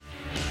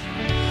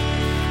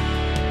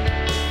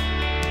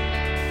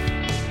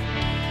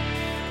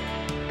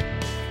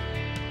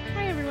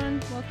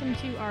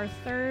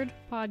third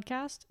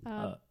podcast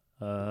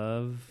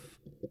Of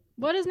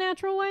what does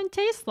natural wine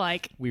taste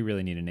like? we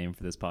really need a name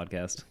for this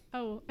podcast.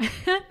 Oh,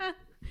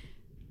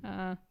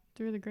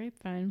 through the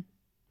grapevine.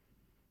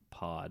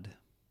 Pod.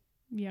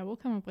 Yeah, we'll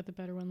come up with a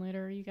better one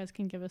later. You guys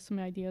can give us some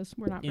ideas.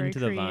 We're not very Into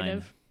the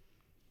creative.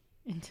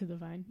 vine. Into the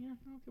vine. Yeah,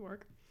 that could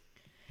work.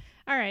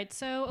 All right,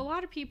 so a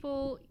lot of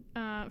people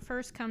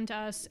first come to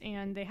us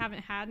and they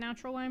haven't had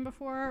natural wine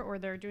before, or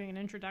they're doing an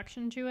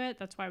introduction to it.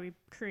 That's why we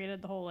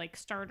created the whole like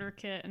starter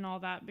kit and all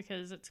that,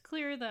 because it's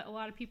clear that a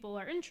lot of people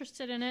are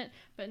interested in it,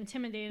 but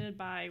intimidated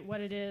by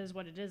what it is,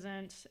 what it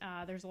isn't.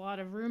 There's a lot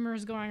of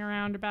rumors going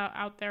around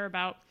out there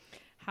about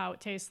how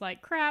it tastes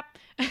like crap,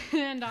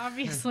 and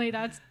obviously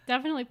that's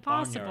definitely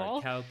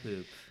possible. Barnyard, cow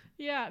poop.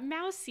 Yeah,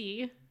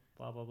 mousy.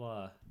 Blah blah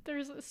blah.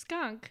 There's a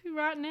skunk,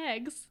 rotten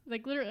eggs,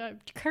 like literally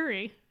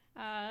curry.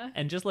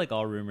 And just like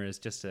all rumors,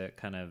 just to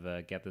kind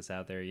of get this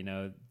out there, you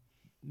know,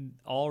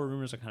 all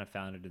rumors are kind of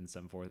founded in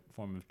some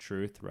form of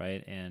truth,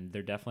 right? And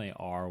there definitely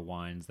are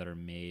wines that are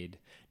made,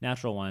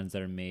 natural wines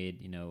that are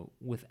made, you know,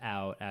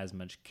 without as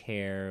much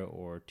care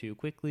or too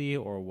quickly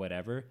or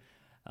whatever,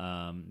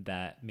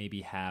 that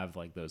maybe have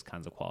like those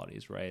kinds of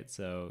qualities, right?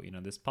 So, you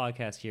know, this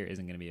podcast here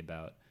isn't going to be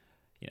about,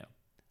 you know,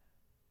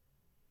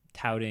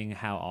 touting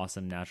how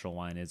awesome natural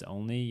wine is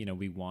only. You know,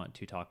 we want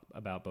to talk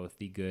about both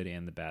the good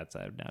and the bad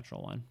side of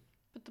natural wine.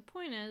 But the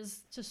point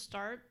is to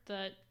start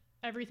that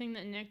everything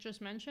that Nick just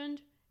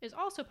mentioned is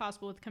also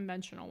possible with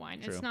conventional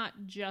wine. True. It's not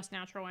just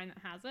natural wine that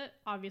has it.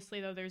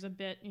 Obviously, though, there's a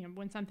bit, you know,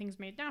 when something's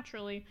made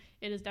naturally,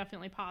 it is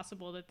definitely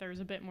possible that there's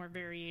a bit more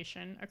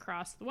variation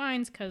across the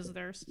wines because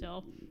they're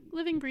still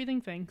living,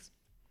 breathing things.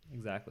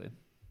 Exactly.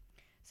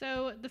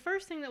 So the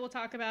first thing that we'll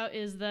talk about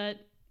is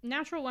that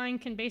natural wine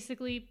can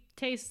basically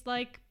taste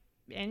like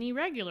any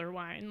regular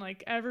wine.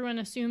 Like everyone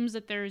assumes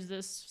that there's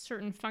this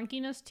certain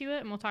funkiness to it,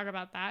 and we'll talk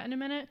about that in a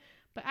minute.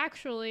 But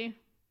actually,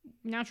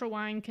 natural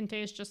wine can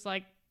taste just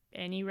like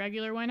any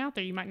regular wine out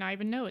there. You might not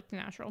even know it's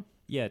natural.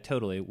 Yeah,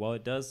 totally. While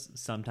it does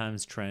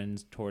sometimes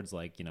trend towards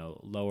like, you know,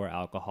 lower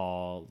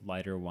alcohol,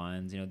 lighter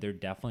wines, you know, there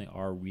definitely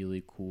are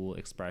really cool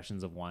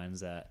expressions of wines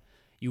that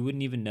you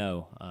wouldn't even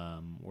know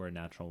were a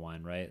natural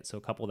wine, right? So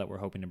a couple that we're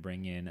hoping to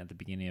bring in at the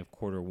beginning of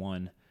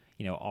Q1,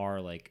 you know, are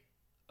like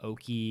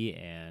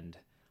oaky and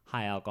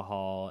high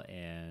alcohol,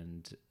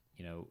 and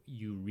you know,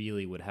 you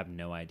really would have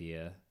no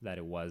idea that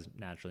it was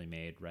naturally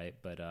made, right?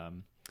 But the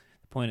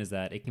point is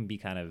that it can be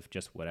kind of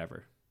just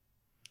whatever.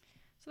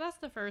 So that's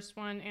the first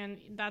one, and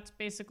that's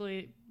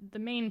basically the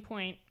main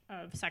point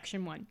of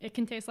Section 1. It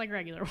can taste like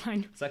regular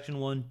wine. Section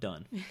 1,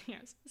 done.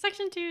 Yes.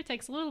 Section 2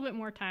 takes a little bit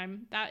more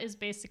time. That is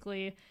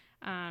basically,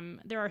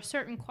 there are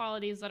certain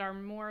qualities that are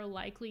more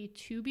likely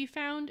to be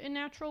found in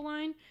natural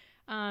wine.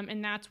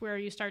 And that's where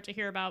you start to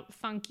hear about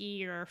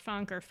funky or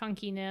funk or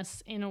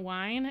funkiness in a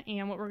wine.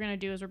 And what we're going to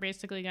do is we're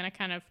basically going to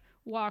kind of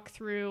walk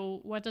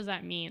through what does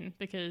that mean,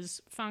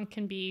 because funk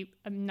can be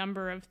a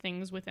number of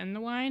things within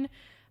the wine.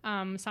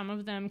 Some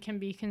of them can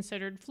be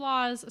considered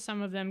flaws.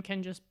 Some of them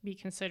can just be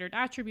considered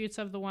attributes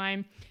of the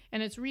wine.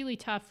 And it's really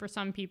tough for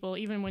some people,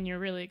 even when you're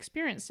really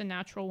experienced in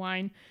natural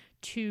wine,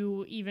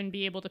 to even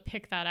be able to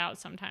pick that out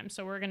sometimes.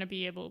 So we're going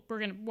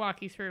to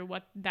walk you through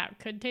what that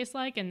could taste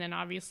like. And then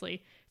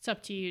obviously it's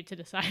up to you to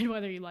decide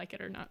whether you like it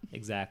or not.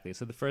 Exactly.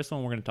 So the first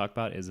one we're going to talk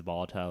about is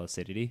volatile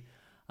acidity.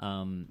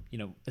 You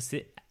know,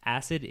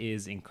 acid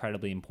is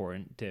incredibly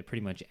important to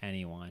pretty much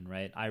any wine,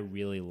 right? I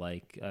really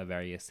like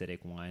very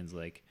acidic wines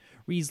like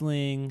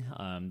Riesling,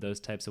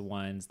 those types of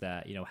wines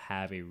that, you know,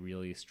 have a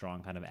really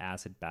strong kind of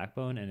acid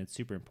backbone, and it's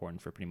super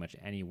important for pretty much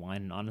any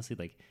wine. And honestly,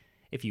 like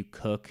if you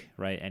cook,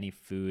 right, any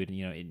food,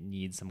 you know, it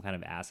needs some kind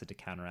of acid to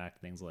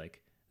counteract things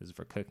like, this is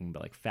for cooking,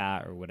 but like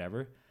fat or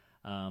whatever.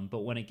 But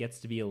when it gets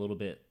to be a little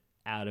bit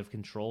out of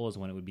control is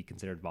when it would be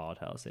considered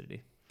volatile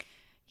acidity.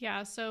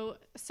 Yeah, so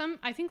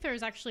I think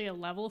there's actually a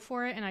level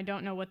for it, and I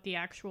don't know what the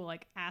actual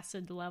like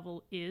acid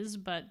level is,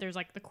 but there's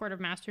like the Court of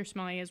Master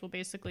Sommeliers will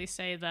basically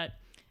say that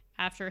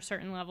after a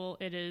certain level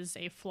it is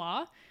a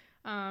flaw.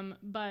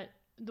 But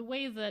the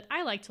way that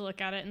I like to look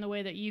at it and the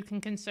way that you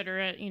can consider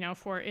it, you know,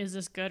 for is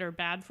this good or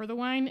bad for the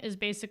wine is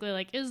basically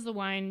like, is the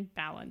wine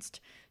balanced?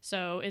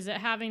 So is it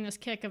having this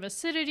kick of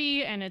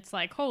acidity and it's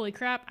like, holy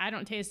crap, I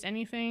don't taste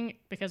anything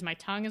because my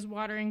tongue is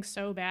watering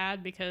so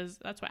bad, because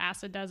that's what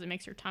acid does. It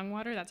makes your tongue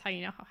water. That's how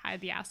you know how high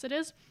the acid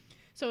is.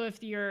 So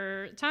if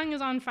your tongue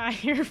is on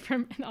fire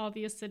from all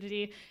the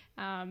acidity,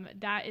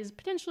 that is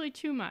potentially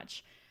too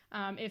much.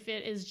 If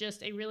it is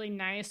just a really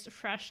nice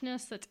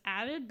freshness that's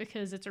added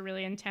because it's a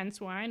really intense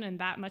wine and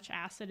that much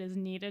acid is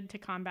needed to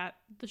combat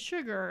the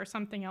sugar or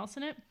something else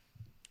in it,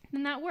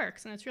 then that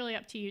works, and it's really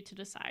up to you to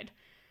decide.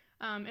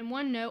 And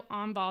one note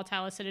on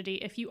volatile acidity,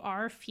 if you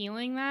are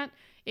feeling that,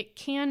 it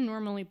can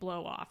normally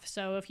blow off.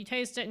 So if you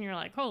taste it and you're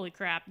like, holy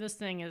crap, this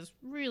thing is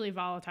really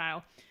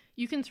volatile,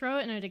 you can throw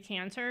it in a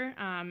decanter,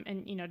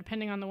 and, you know,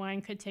 depending on the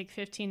wine, could take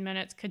 15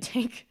 minutes, could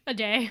take a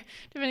day,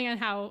 depending on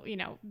how, you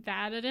know,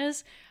 bad it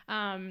is.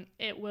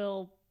 It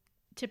will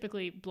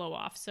typically blow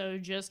off. So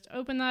just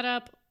open that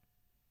up,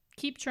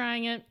 keep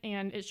trying it,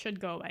 and it should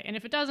go away. And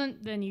if it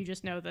doesn't, then you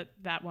just know that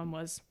that one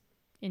was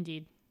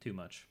Indeed. Too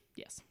much.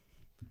 Yes.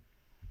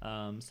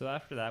 So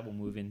after that, we'll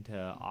move into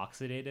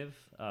oxidative.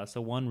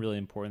 So one really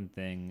important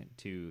thing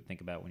to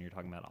think about when you're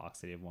talking about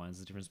oxidative wines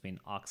is the difference between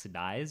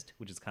oxidized,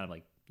 which is kind of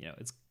like,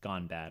 it's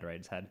gone bad, right?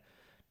 It's had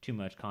too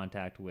much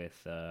contact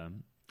with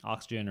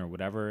oxygen or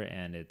whatever,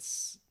 and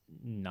it's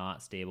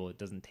not stable. It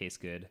doesn't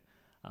taste good,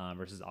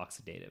 versus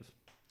oxidative.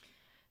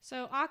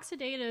 So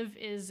oxidative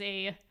is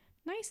a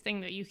nice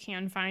thing that you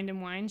can find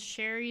in wines.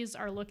 Sherries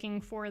are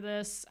looking for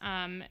this,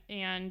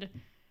 and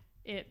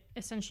it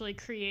essentially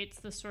creates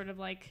this sort of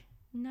like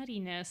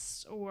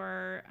nuttiness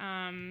or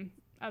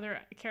other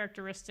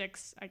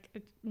characteristics. Like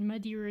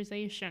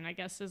medierization, I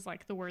guess, is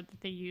like the word that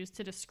they use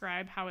to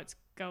describe how it's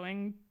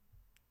going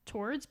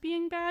towards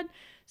being bad.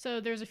 So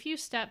there's a few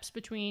steps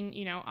between,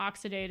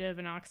 oxidative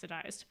and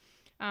oxidized.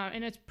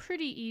 And it's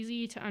pretty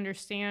easy to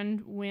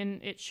understand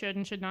when it should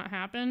and should not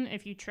happen.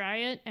 If you try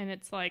it and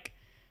it's like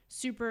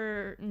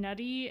super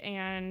nutty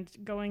and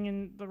going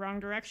in the wrong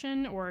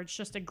direction, or it's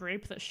just a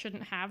grape that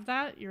shouldn't have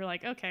that, you're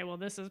like, okay, well,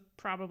 this is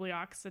probably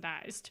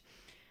oxidized.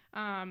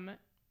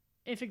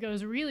 If it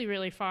goes really,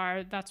 really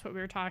far, that's what we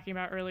were talking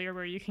about earlier,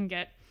 where you can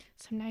get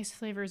some nice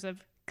flavors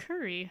of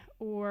curry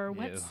or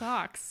wet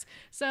socks.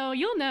 So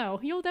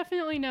you'll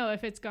definitely know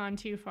if it's gone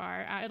too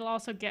far. It'll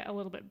also get a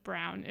little bit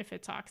brown if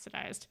it's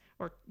oxidized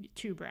or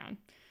too brown.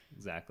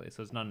 Exactly.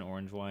 So it's not an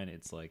orange wine,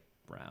 it's like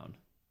brown.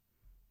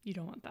 You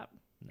don't want that.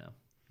 No.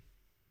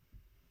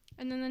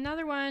 And then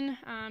another one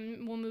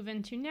we'll move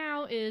into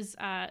now is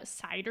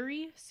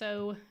cidery.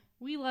 So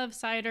we love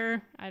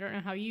cider. I don't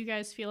know how you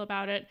guys feel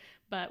about it,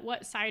 but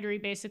what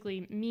cidery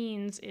basically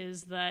means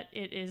is that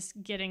it is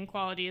getting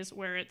qualities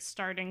where it's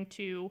starting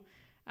to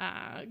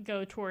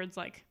go towards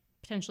like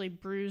potentially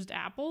bruised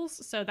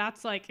apples. So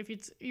that's like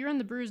if you're in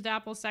the bruised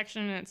apple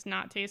section and it's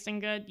not tasting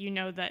good, you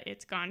know that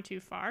it's gone too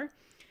far.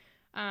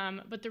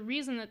 But the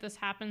reason that this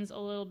happens a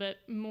little bit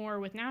more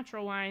with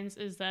natural wines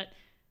is that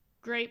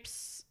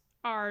grapes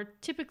are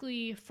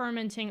typically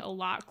fermenting a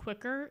lot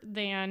quicker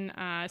than,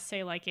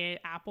 say, like an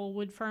apple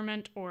would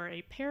ferment or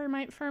a pear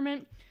might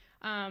ferment.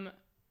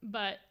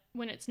 But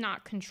when it's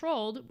not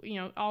controlled,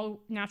 all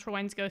natural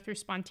wines go through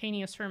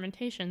spontaneous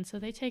fermentation, so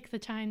they take the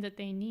time that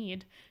they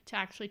need to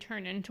actually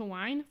turn into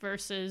wine,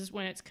 versus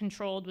when it's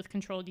controlled with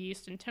controlled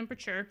yeast and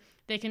temperature,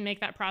 they can make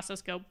that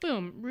process go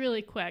boom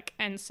really quick.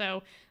 And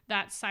so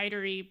that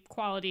cidery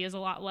quality is a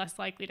lot less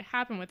likely to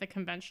happen with a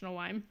conventional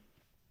wine.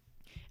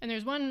 And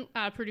there's one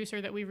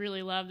producer that we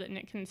really love that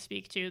Nick can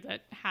speak to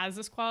that has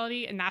this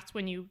quality, and that's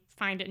when you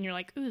find it and you're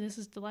like, ooh, this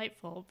is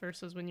delightful,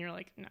 versus when you're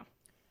like, no.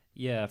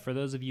 Yeah, for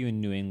those of you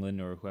in New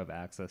England or who have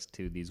access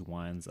to these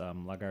wines,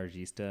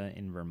 Lagargista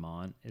in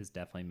Vermont is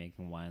definitely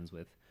making wines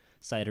with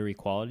cidery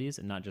qualities,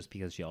 and not just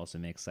because she also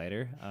makes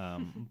cider,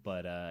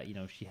 but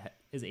she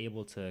is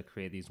able to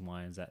create these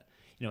wines that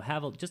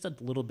have just a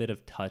little bit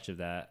of touch of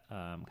that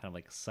kind of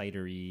like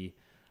cidery,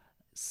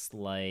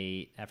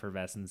 slight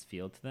effervescence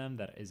feel to them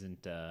that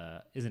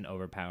isn't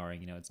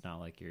overpowering. It's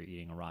not like you're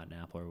eating a rotten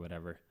apple or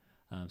whatever.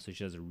 So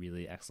she does a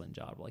really excellent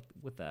job like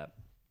with that.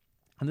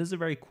 And this is a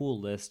very cool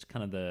list,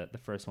 kind of the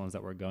first ones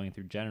that we're going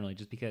through generally,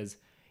 just because,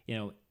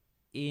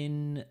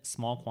 in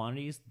small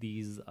quantities,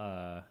 these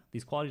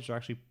qualities are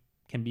actually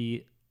can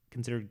be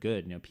considered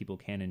good. People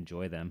can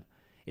enjoy them.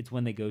 It's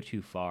when they go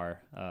too far,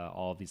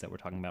 all of these that we're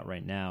talking about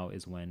right now,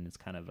 is when it's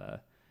kind of,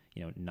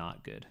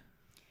 not good.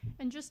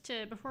 And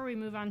before we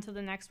move on to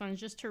the next one,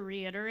 just to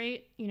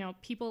reiterate,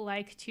 people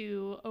like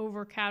to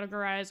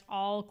over-categorize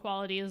all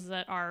qualities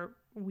that are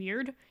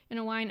weird in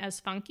a wine as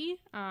funky.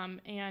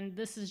 And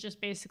this is just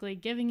basically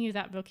giving you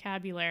that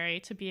vocabulary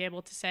to be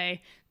able to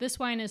say, this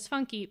wine is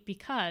funky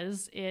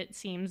because it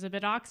seems a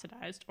bit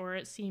oxidized or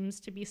it seems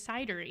to be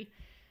cidery.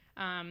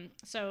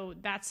 So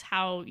that's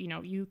how,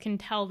 you can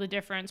tell the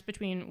difference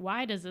between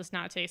why does this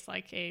not taste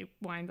like a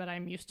wine that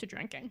I'm used to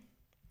drinking.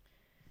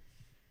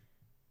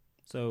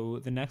 So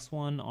the next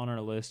one on our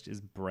list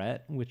is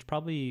Brett, which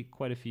probably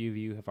quite a few of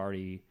you have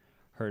already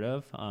heard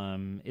of.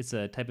 It's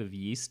a type of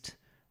yeast.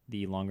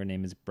 The longer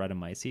name is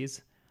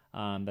Brettanomyces.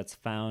 That's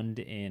found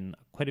in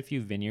quite a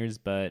few vineyards,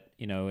 but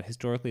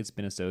historically it's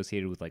been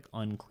associated with like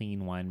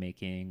unclean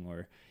winemaking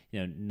or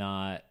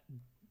not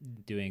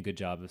doing a good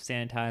job of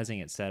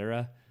sanitizing,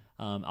 etc.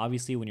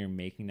 Obviously, when you're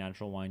making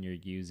natural wine, you're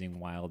using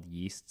wild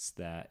yeasts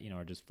that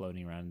are just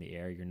floating around in the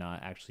air. You're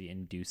not actually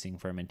inducing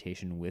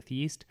fermentation with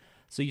yeast,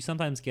 so you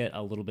sometimes get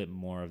a little bit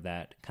more of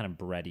that kind of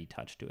bready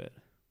touch to it.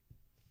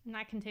 And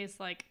that can taste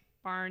like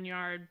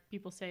barnyard.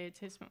 People say it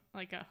tastes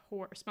like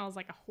smells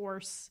like a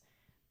horse,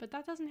 but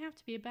that doesn't have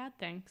to be a bad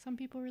thing. Some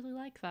people really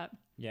like that.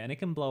 Yeah, and it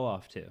can blow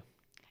off too.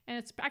 And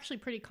it's actually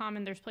pretty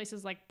common. There's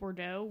places like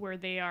Bordeaux where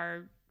they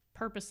are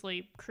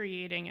purposely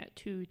creating it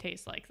to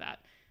taste like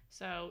that.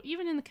 So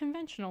even in the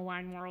conventional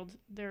wine world,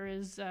 there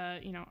is,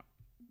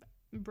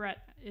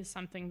 Brett is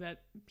something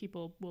that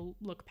people will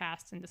look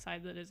past and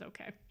decide that is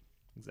okay.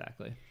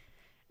 Exactly.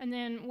 And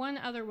then one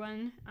other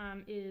one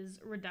is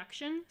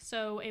reduction.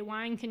 So a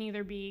wine can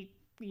either be,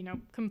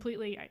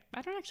 completely,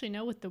 I don't actually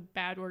know what the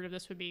bad word of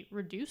this would be,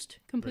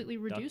 completely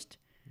reduced.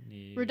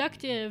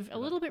 Reductive, a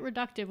little bit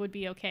reductive would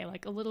be okay.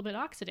 Like a little bit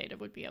oxidative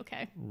would be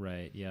okay.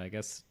 Right. Yeah, I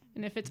guess.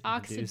 And if it's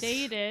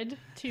oxidative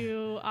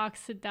to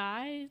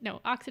oxidize,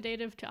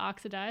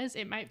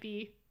 it might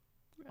be.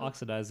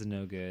 Oxidize is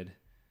no good.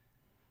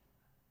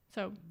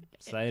 So.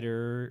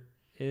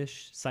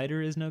 Cider-ish.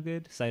 Cider is no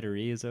good.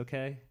 Cidery is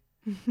okay.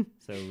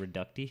 So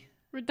reducty.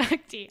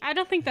 Reducty. I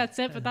don't think that's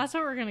it, but that's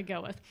what we're going to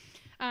go with.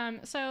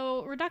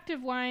 So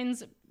reductive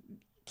wines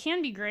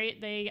can be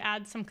great. They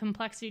add some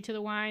complexity to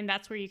the wine.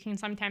 That's where you can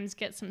sometimes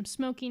get some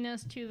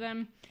smokiness to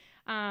them.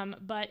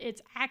 But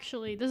it's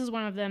actually, this is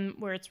one of them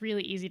where it's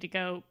really easy to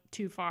go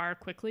too far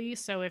quickly.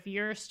 So if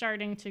you're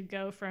starting to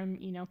go from,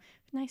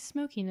 nice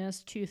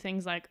smokiness to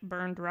things like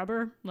burned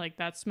rubber, like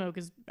that smoke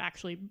is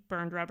actually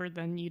burned rubber,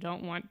 then you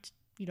don't want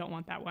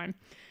that wine.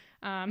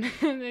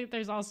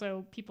 There's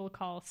also people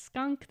call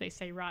skunk. They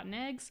say rotten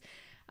eggs.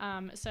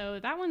 So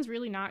that one's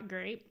really not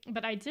great.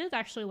 But I did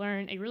actually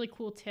learn a really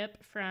cool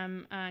tip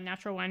from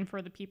Natural Wine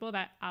for the People,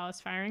 that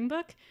Alice Firing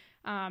book.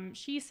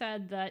 She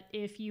said that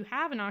if you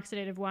have an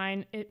oxidative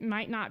wine, it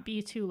might not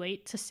be too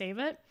late to save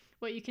it.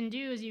 What you can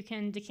do is you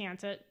can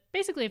decant it.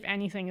 Basically, if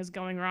anything is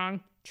going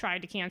wrong, try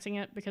decanting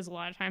it, because a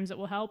lot of times it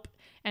will help.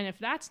 And if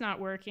that's not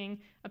working,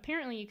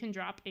 apparently you can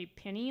drop a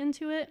penny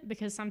into it,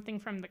 because something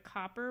from the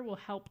copper will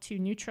help to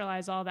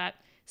neutralize all that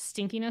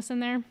stinkiness in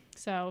there.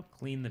 So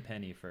clean the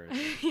penny first.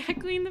 Yeah,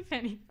 clean the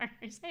penny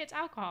first. Hey, it's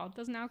alcohol.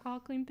 Doesn't alcohol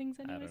clean things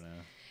anyways? I don't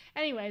know.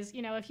 Anyways,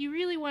 if you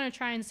really want to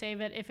try and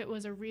save it, if it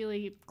was a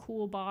really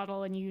cool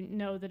bottle and you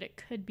know that it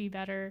could be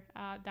better,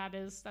 that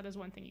is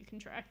one thing you can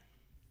try.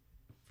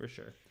 For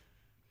sure.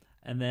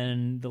 And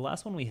then the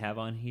last one we have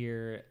on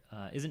here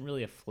isn't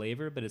really a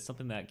flavor, but it's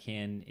something that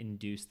can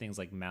induce things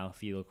like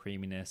mouthfeel,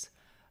 creaminess.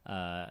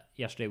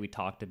 Yesterday we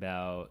talked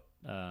about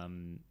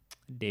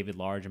David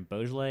Large and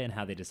Beaujolais and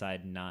how they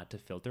decided not to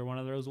filter one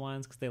of those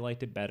wines because they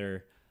liked it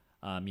better,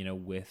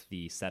 with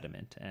the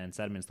sediment. And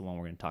sediment's the one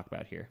we're going to talk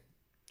about here.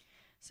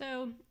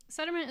 So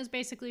sediment is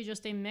basically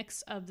just a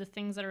mix of the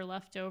things that are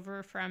left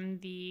over from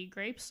the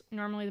grapes.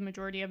 Normally the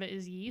majority of it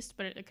is yeast,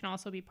 but it can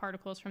also be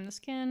particles from the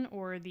skin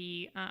or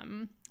the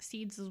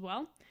seeds as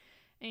well.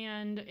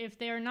 And if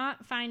they're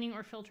not finding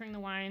or filtering the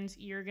wines,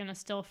 you're going to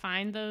still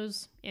find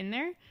those in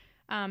there.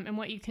 And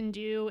what you can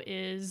do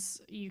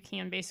is you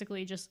can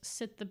basically just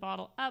sit the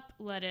bottle up,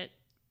 let it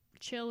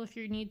chill if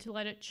you need to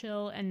let it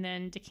chill, and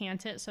then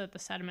decant it so that the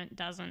sediment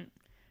doesn't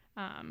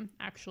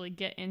actually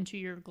get into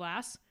your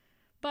glass.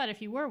 But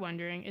if you were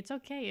wondering, it's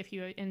okay if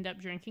you end up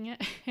drinking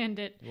it and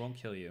it won't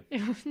kill you.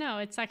 No,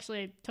 it's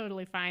actually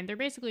totally fine. They're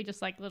basically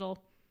just like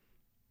little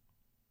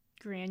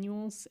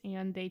granules,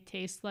 and they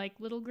taste like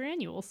little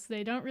granules.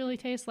 They don't really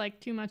taste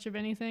like too much of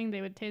anything.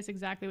 They would taste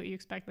exactly what you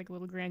expect, like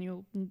little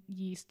granule,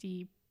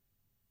 yeasty,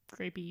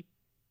 grapey.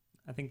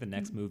 I think the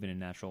next movement in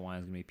natural wine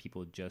is going to be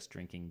people just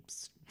drinking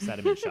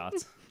sediment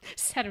shots.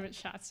 Sediment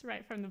shots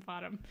right from the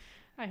bottom.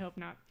 I hope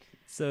not.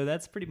 So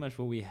that's pretty much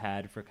what we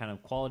had for kind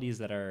of qualities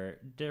that are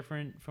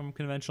different from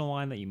conventional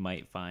wine that you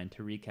might find.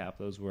 To recap,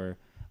 those were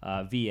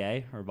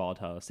VA, or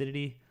volatile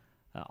acidity,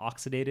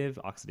 oxidative,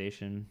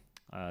 oxidation,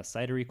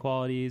 cidery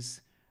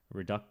qualities,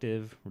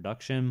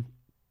 reduction,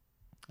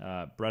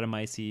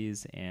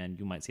 Brettanomyces, and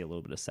you might see a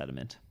little bit of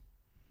sediment.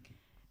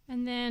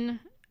 And then,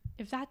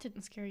 if that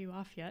didn't scare you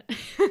off yet,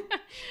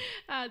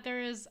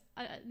 there is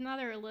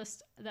another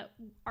list that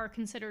are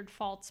considered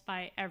faults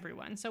by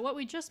everyone. So what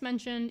we just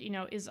mentioned,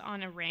 is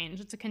on a range.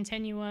 It's a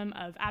continuum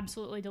of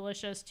absolutely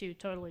delicious to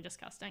totally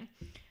disgusting.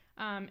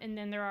 And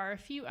then there are a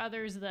few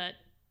others that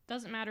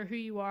doesn't matter who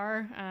you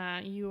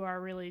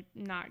are really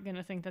not going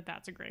to think that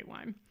that's a great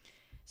wine.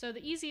 So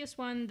the easiest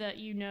one that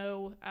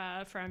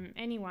from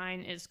any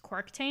wine is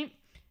cork taint.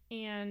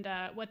 And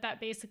what that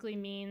basically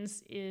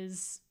means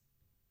is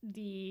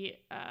the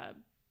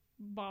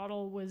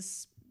bottle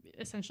was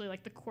essentially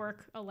like the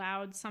cork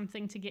allowed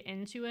something to get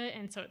into it,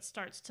 and so it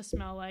starts to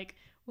smell like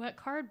wet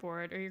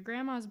cardboard or your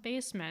grandma's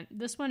basement.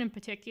 This one in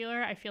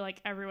particular, I feel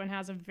like everyone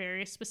has a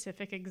very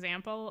specific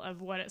example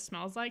of what it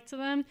smells like to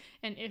them,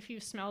 and if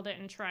you've smelled it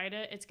and tried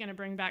it, it's going to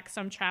bring back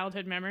some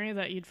childhood memory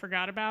that you'd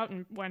forgot about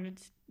and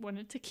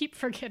wanted to keep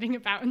forgetting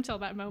about until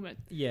that moment.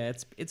 Yeah,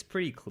 it's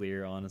pretty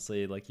clear,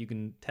 honestly. Like, you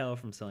can tell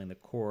from smelling the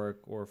cork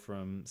or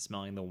from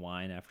smelling the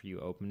wine after you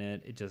open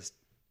it.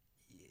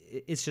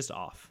 It's just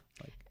off.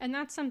 And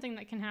that's something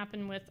that can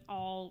happen with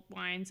all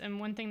wines. And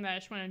one thing that I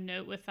just want to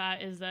note with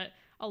that is that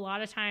a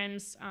lot of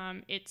times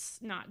it's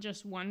not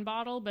just one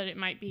bottle, but it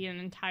might be an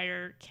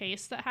entire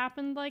case that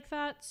happened like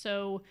that.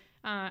 So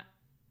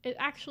it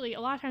actually,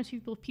 a lot of times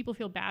people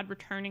feel bad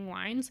returning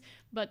wines,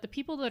 but the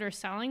people that are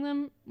selling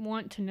them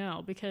want to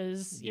know,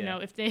 because,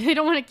 if they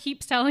don't want to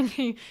keep selling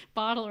a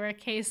bottle or a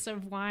case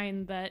of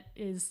wine that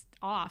is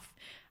off.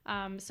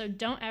 So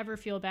don't ever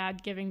feel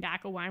bad giving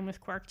back a wine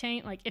with cork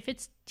taint. Like, if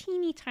it's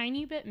teeny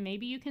tiny bit,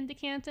 maybe you can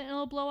decant it and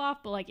it'll blow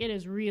off, but like, it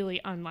is really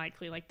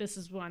unlikely. Like, this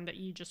is one that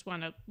you just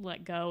want to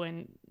let go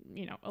and,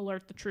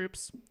 alert the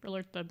troops,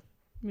 alert the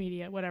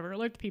media, whatever,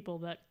 alert the people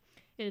that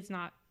it is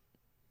not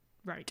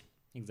right.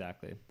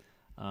 Exactly.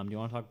 Do you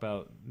want to talk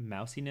about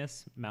mouse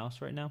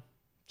right now?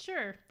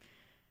 Sure.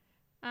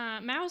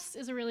 Mouse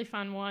is a really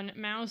fun one.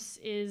 Mouse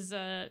is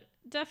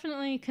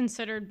definitely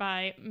considered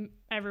by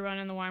everyone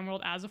in the wine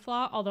world as a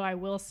flaw, although I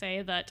will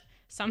say that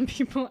some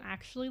people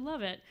actually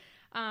love it.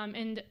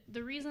 And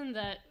the reason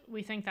that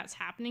we think that's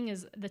happening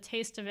is the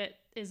taste of it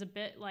is a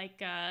bit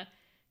like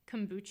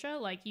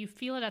kombucha. Like you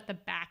feel it at the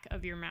back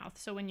of your mouth.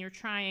 So when you're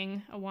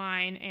trying a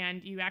wine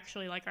and you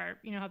actually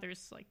you know how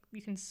there's like,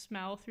 you can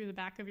smell through the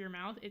back of your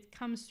mouth, it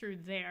comes through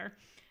there.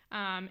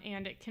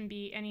 And it can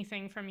be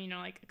anything from,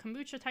 like a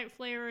kombucha type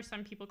flavor.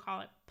 Some people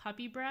call it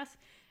puppy breath.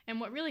 And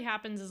what really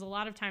happens is a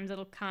lot of times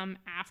it'll come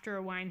after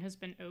a wine has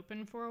been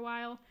open for a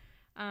while.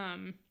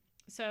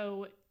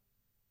 So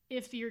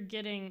if you're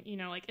getting,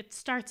 like it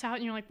starts out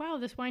and you're like, wow,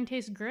 this wine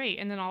tastes great.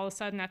 And then all of a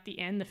sudden at the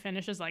end, the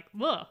finish is like,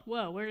 whoa,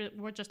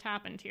 what just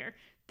happened here?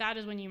 That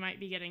is when you might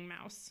be getting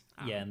mouse.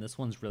 Yeah, and this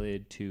one's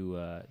related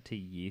to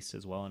yeast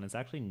as well. And it's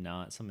actually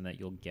not something that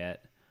you'll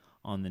get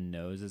on the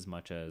nose as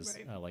much as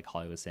right. like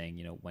Holly was saying,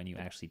 when you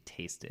actually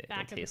taste it,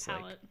 it tastes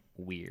like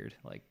weird,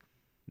 like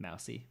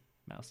mouse.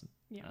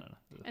 Yeah. I don't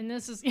know. And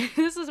this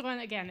is when,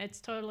 again, it's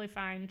totally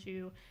fine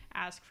to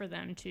ask for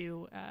them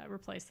to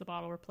replace the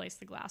bottle, replace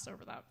the glass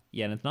over that.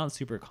 Yeah, and it's not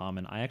super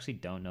common. I actually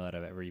don't know that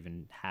I've ever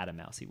even had a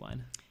mousy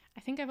wine.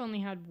 I think I've only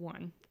had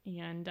one,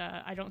 and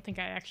I don't think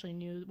I actually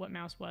knew what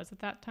mouse was at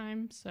that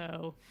time.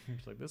 So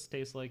it's like, this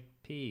tastes like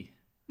pee.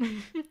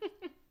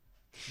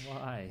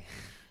 Why?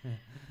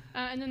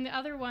 And then the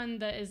other one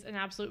that is an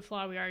absolute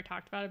flaw, we already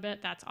talked about a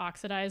bit, that's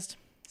oxidized.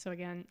 So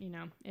again,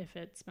 if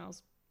it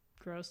smells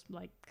gross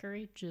like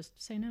curry,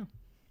 just say no.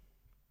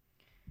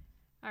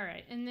 All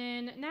right, and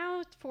then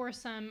now for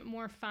some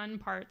more fun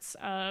parts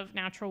of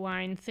natural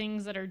wine,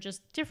 things that are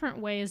just different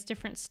ways,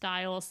 different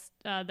styles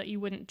that you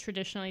wouldn't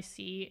traditionally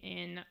see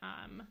in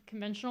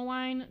conventional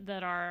wine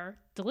that are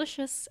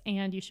delicious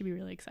and you should be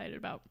really excited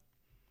about.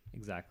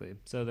 Exactly.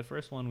 So the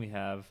first one we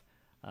have,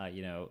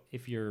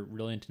 if you're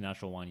really into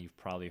natural wine, you've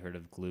probably heard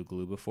of Glue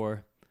Glue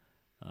before.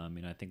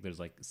 I think there's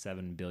like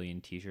 7 billion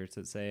t-shirts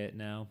that say it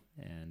now.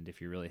 And if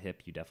you're really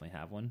hip, you definitely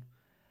have one.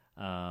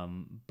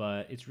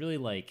 But it's really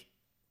like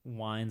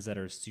wines that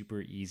are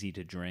super easy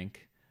to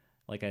drink.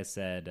 Like I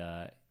said,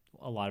 a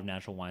lot of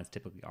natural wines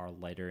typically are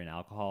lighter in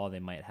alcohol. They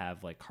might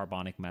have like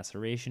carbonic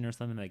maceration or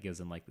something that gives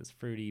them like this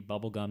fruity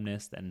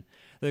bubblegumness. And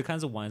they're the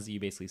kinds of wines that you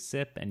basically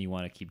sip and you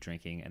want to keep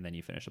drinking and then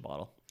you finish a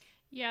bottle.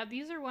 Yeah,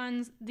 these are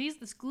ones,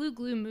 this glue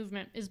glue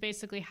movement is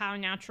basically how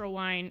natural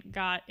wine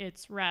got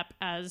its rep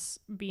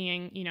as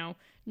being,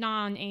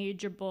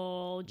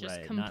 non-ageable, just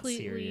right,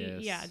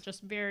 completely,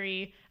 just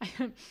very,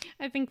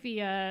 I think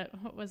the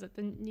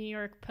New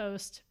York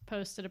Post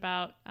posted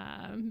about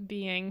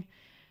being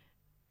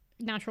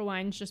natural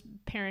wines just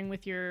pairing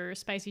with your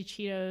spicy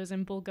Cheetos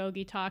and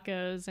bulgogi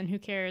tacos, and who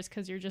cares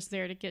because you're just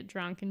there to get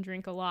drunk and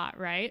drink a lot,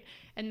 right?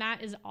 And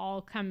that is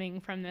all coming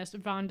from this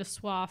vin de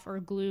soif or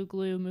glue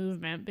glue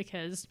movement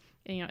because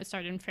it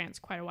started in France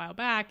quite a while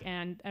back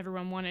and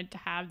everyone wanted to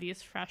have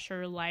these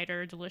fresher,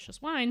 lighter,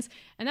 delicious wines,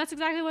 and that's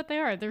exactly what they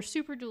are. They're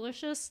super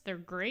delicious, they're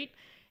great,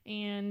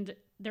 and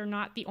they're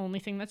not the only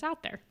thing that's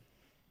out there.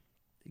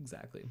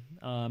 Exactly.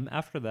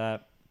 After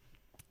that,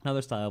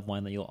 another style of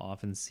wine that you'll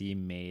often see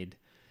made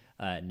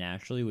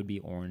naturally would be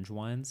orange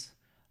wines.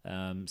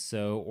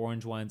 So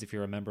orange wines, if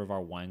you're a member of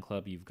our wine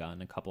club, you've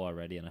gotten a couple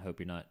already, and I hope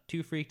you're not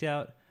too freaked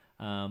out.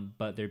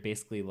 But they're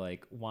basically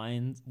like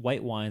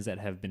white wines that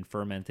have been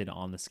fermented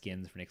on the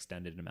skins for an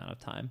extended amount of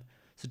time.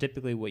 So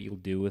typically what you'll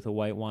do with a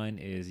white wine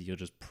is you'll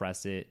just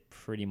press it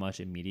pretty much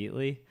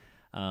immediately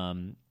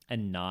and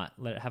not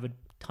let it have a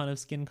ton of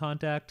skin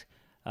contact.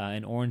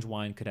 An orange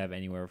wine could have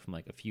anywhere from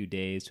like a few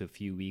days to a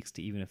few weeks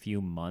to even a few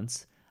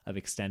months of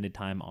extended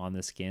time on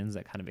the skins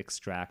that kind of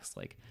extracts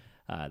like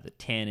the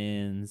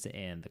tannins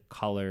and the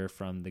color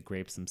from the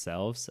grapes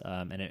themselves,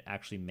 and it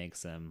actually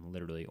makes them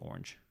literally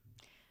orange.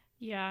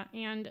 Yeah,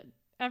 and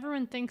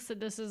everyone thinks that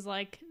this is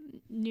like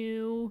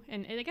new,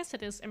 and I guess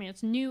it is. I mean,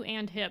 it's new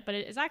and hip, but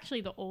it is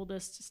actually the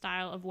oldest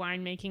style of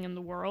winemaking in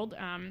the world,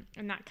 and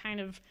that kind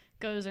of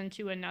goes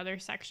into another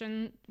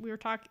section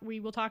we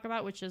will talk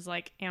about, which is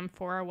like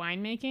amphora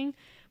winemaking.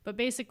 But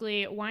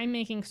basically,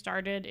 winemaking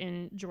started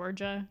in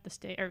Georgia,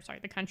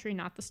 the country,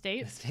 not the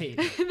state. The state.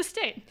 The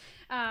state.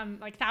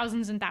 Like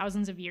thousands and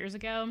thousands of years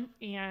ago.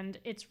 And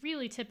it's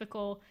really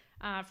typical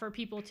for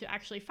people to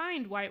actually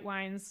find white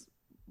wines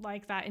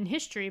like that in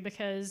history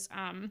because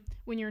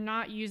when you're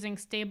not using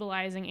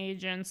stabilizing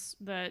agents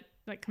that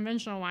like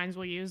conventional wines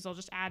will use, they'll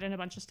just add in a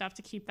bunch of stuff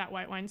to keep that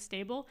white wine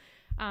stable.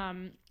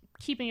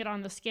 Keeping it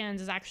on the skins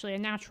is actually a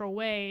natural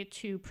way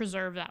to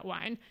preserve that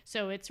wine.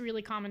 So it's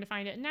really common to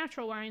find it in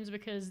natural wines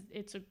because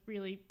it's a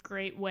really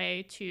great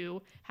way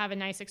to have a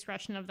nice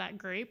expression of that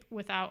grape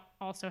without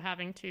also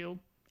having to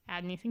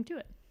add anything to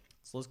it.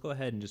 So let's go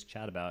ahead and just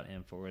chat about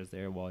amphoras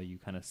there while you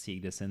kind of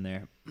seed us in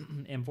there.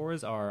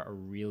 Amphoras are a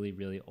really,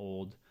 really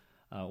old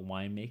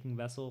winemaking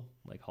vessel,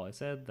 like Holly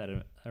said, that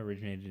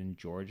originated in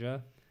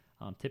Georgia.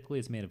 Typically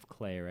it's made of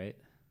clay, right?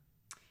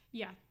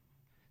 Yeah.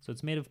 So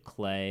it's made of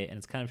clay, and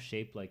it's kind of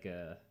shaped like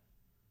a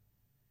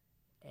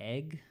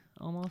egg,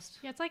 almost.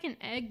 Yeah, it's like an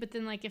egg, but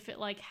then like if it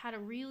like had a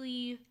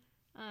really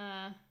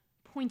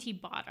pointy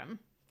bottom.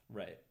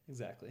 Right,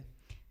 exactly.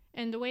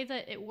 And the way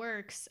that it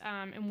works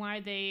and why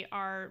they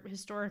are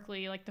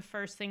historically like the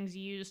first things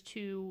used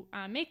to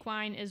make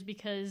wine is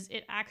because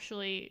it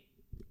actually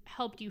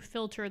helped you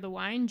filter the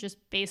wine just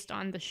based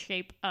on the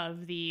shape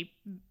of the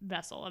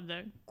vessel, of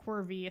the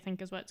corvée, I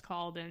think is what it's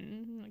called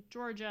in like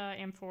Georgia,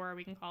 amphora,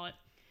 we can call it.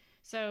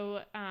 So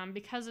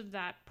because of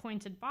that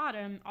pointed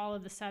bottom, all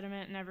of the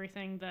sediment and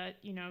everything that,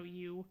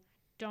 you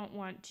don't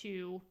want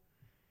to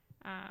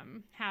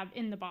have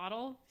in the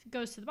bottle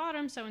goes to the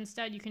bottom. So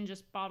instead you can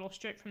just bottle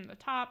straight from the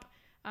top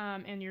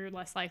and you're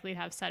less likely to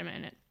have sediment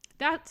in it.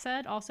 That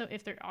said, also,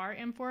 if there are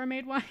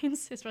amphora-made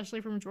wines,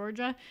 especially from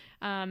Georgia,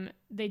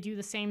 they do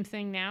the same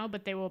thing now,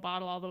 but they will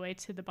bottle all the way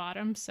to the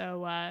bottom.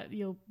 So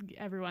you'll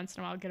every once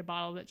in a while get a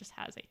bottle that just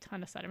has a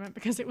ton of sediment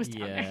because it was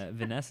down there. Yeah,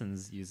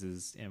 Venessons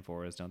uses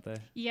amphoras, don't they?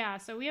 Yeah,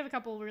 so we have a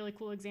couple of really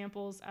cool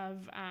examples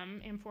of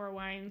amphora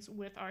wines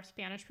with our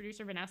Spanish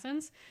producer,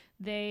 Venessons.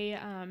 They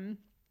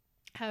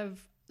have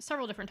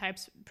several different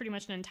types, pretty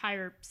much an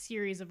entire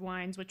series of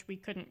wines, which we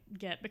couldn't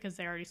get because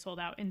they already sold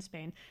out in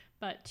Spain.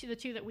 But the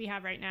two that we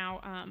have right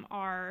now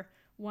are,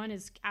 one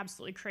is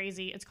absolutely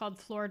crazy. It's called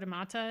Flor de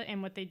Mata,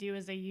 and what they do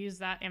is they use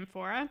that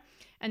amphora,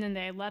 and then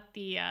they let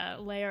the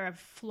layer of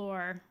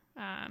flor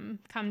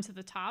come to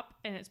the top,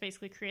 and it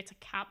basically creates a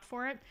cap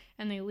for it,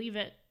 and they leave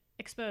it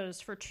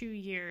exposed for 2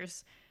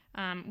 years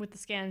with the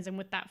skins and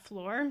with that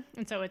flor.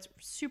 And so it's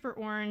super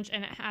orange,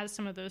 and it has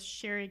some of those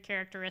sherry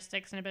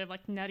characteristics and a bit of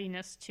like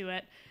nuttiness to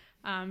it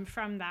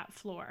from that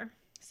flor.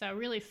 So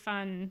really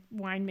fun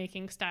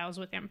winemaking styles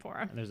with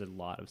amphora. And there's a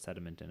lot of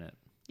sediment in it.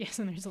 Yes,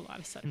 and there's a lot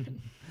of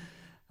sediment.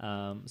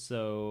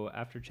 So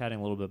after chatting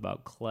a little bit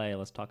about clay,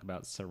 let's talk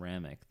about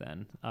ceramic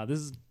then. This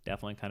is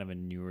definitely kind of a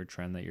newer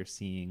trend that you're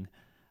seeing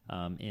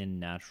in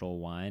natural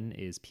wine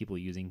is people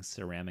using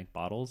ceramic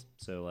bottles.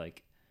 So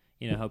like,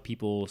 how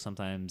people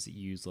sometimes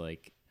use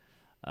like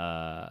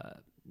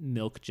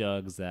milk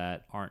jugs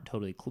that aren't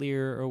totally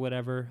clear or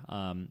whatever.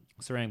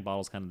 Ceramic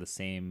bottles, kind of the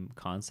same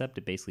concept.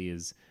 It basically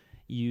is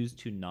used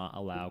to not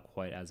allow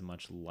quite as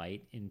much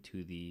light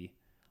into the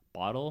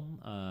bottle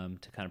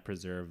to kind of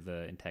preserve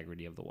the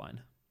integrity of the wine.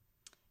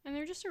 And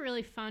they're just a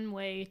really fun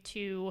way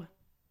to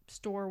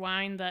store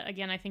wine that,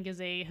 again, I think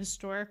is a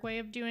historic way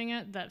of doing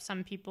it that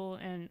some people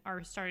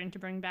are starting to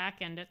bring back,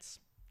 and it's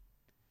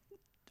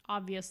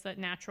obvious that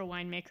natural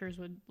winemakers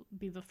would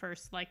be the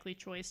first likely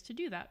choice to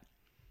do that.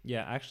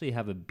 Yeah, I actually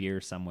have a beer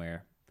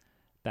somewhere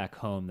back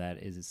home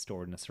that is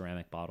stored in a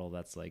ceramic bottle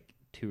that's like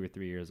 2 or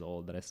 3 years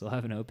old that I still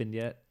haven't opened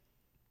yet.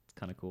 It's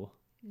kind of cool.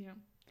 Yeah.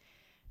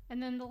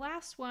 And then the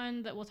last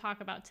one that we'll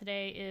talk about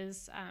today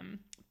is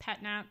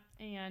pet nat,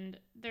 and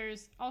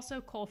there's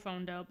also col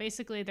fondo.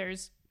 Basically,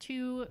 there's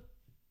two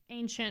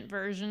ancient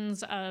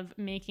versions of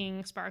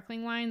making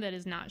sparkling wine that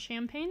is not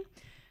champagne.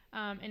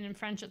 And in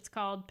French, it's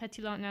called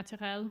pétillant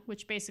naturel,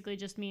 which basically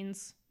just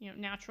means,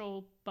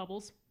 natural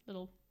bubbles,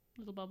 little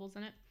bubbles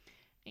in it.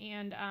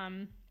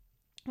 And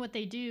what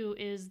they do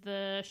is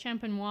the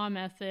champenois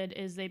method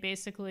is they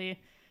basically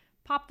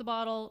pop the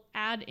bottle,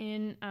 add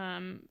in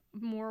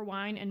more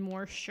wine and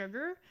more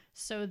sugar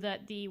so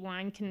that the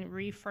wine can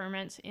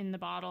re-ferment in the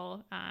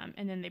bottle,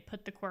 and then they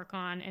put the cork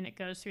on and it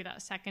goes through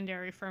that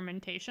secondary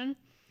fermentation.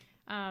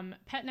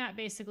 Pet nat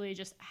basically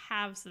just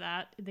halves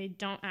that. They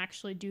don't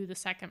actually do the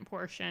second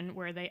portion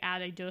where they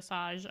add a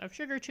dosage of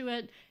sugar to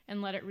it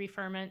and let it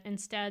re-ferment.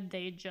 Instead,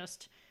 they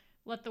just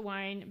let the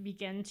wine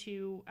begin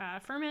to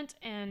ferment,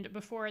 and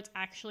before it's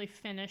actually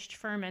finished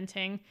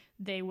fermenting,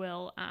 they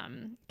will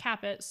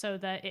cap it so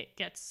that it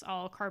gets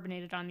all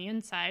carbonated on the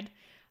inside.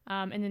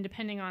 And then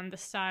depending on the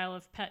style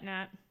of pet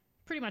nat,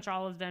 pretty much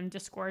all of them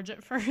disgorge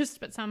it first,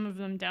 but some of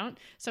them don't.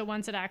 So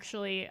once it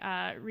actually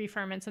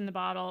re-ferments in the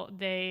bottle,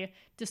 they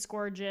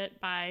disgorge it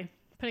by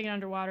putting it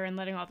underwater and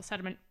letting all the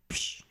sediment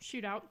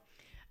shoot out.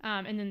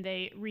 And then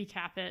they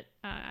recap it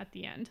at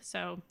the end.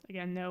 So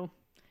again, no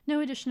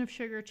addition of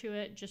sugar to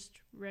it, just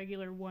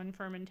regular one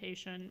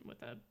fermentation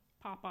with a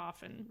pop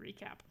off and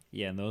recap.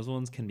 Yeah, and those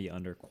ones can be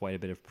under quite a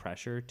bit of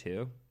pressure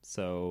too.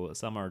 So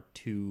some are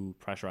too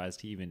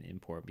pressurized to even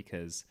import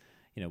because,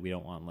 we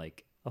don't want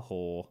like a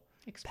whole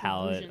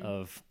pallet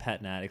of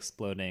pet nat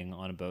exploding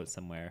on a boat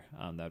somewhere.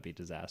 That would be a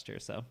disaster.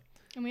 So.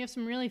 And we have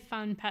some really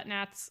fun pet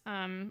nats.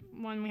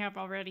 One we have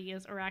already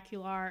is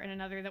Oracular, and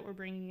another that we're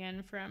bringing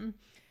in from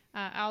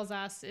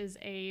Alsace is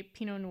a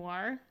Pinot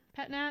Noir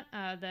pet nat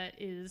that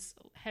is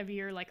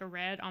heavier like a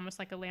red, almost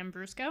like a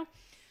Lambrusco.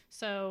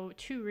 So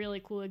two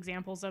really cool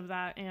examples of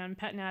that, and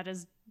pet nat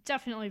is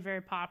definitely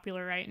very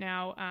popular right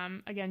now.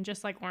 Again,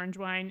 just like orange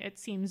wine, it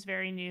seems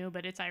very new,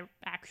 but it's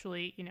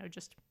actually,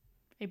 just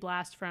a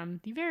blast from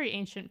the very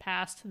ancient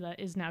past that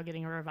is now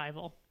getting a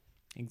revival.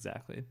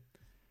 Exactly.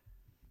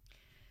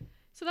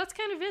 So that's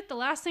kind of it. The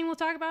last thing we'll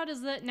talk about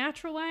is that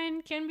natural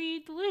wine can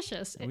be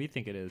delicious. We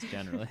think it is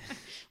generally.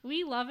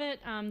 We love it.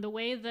 The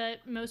way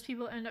that most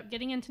people end up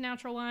getting into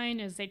natural wine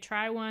is they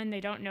try one,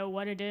 they don't know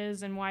what it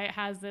is and why it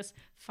has this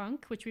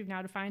funk, which we've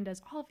now defined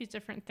as all of these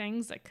different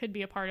things that could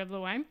be a part of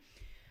the wine.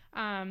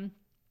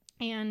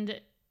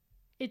 And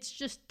it's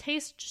just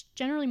tastes just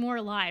generally more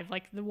alive.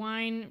 Like the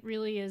wine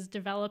really is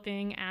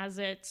developing as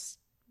it's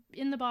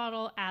in the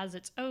bottle, as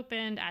it's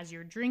opened, as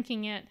you're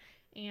drinking it.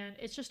 And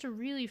it's just a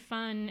really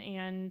fun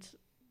and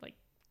like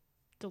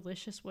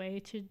delicious way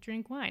to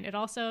drink wine. It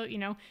also,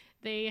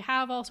 they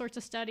have all sorts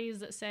of studies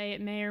that say it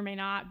may or may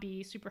not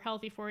be super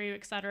healthy for you,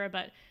 etc.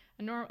 But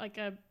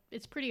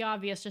it's pretty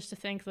obvious just to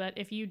think that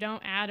if you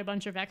don't add a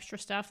bunch of extra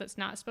stuff that's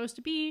not supposed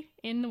to be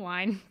in the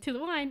wine to the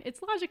wine,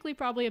 it's logically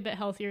probably a bit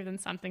healthier than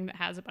something that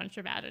has a bunch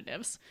of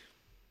additives.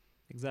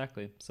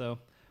 Exactly. So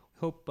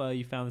hope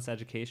you found this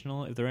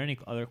educational. If there are any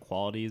other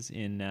qualities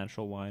in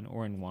natural wine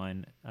or in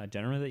wine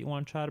generally that you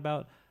want to chat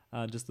about,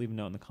 just leave a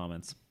note in the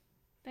comments.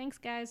 Thanks,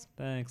 guys.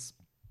 Thanks.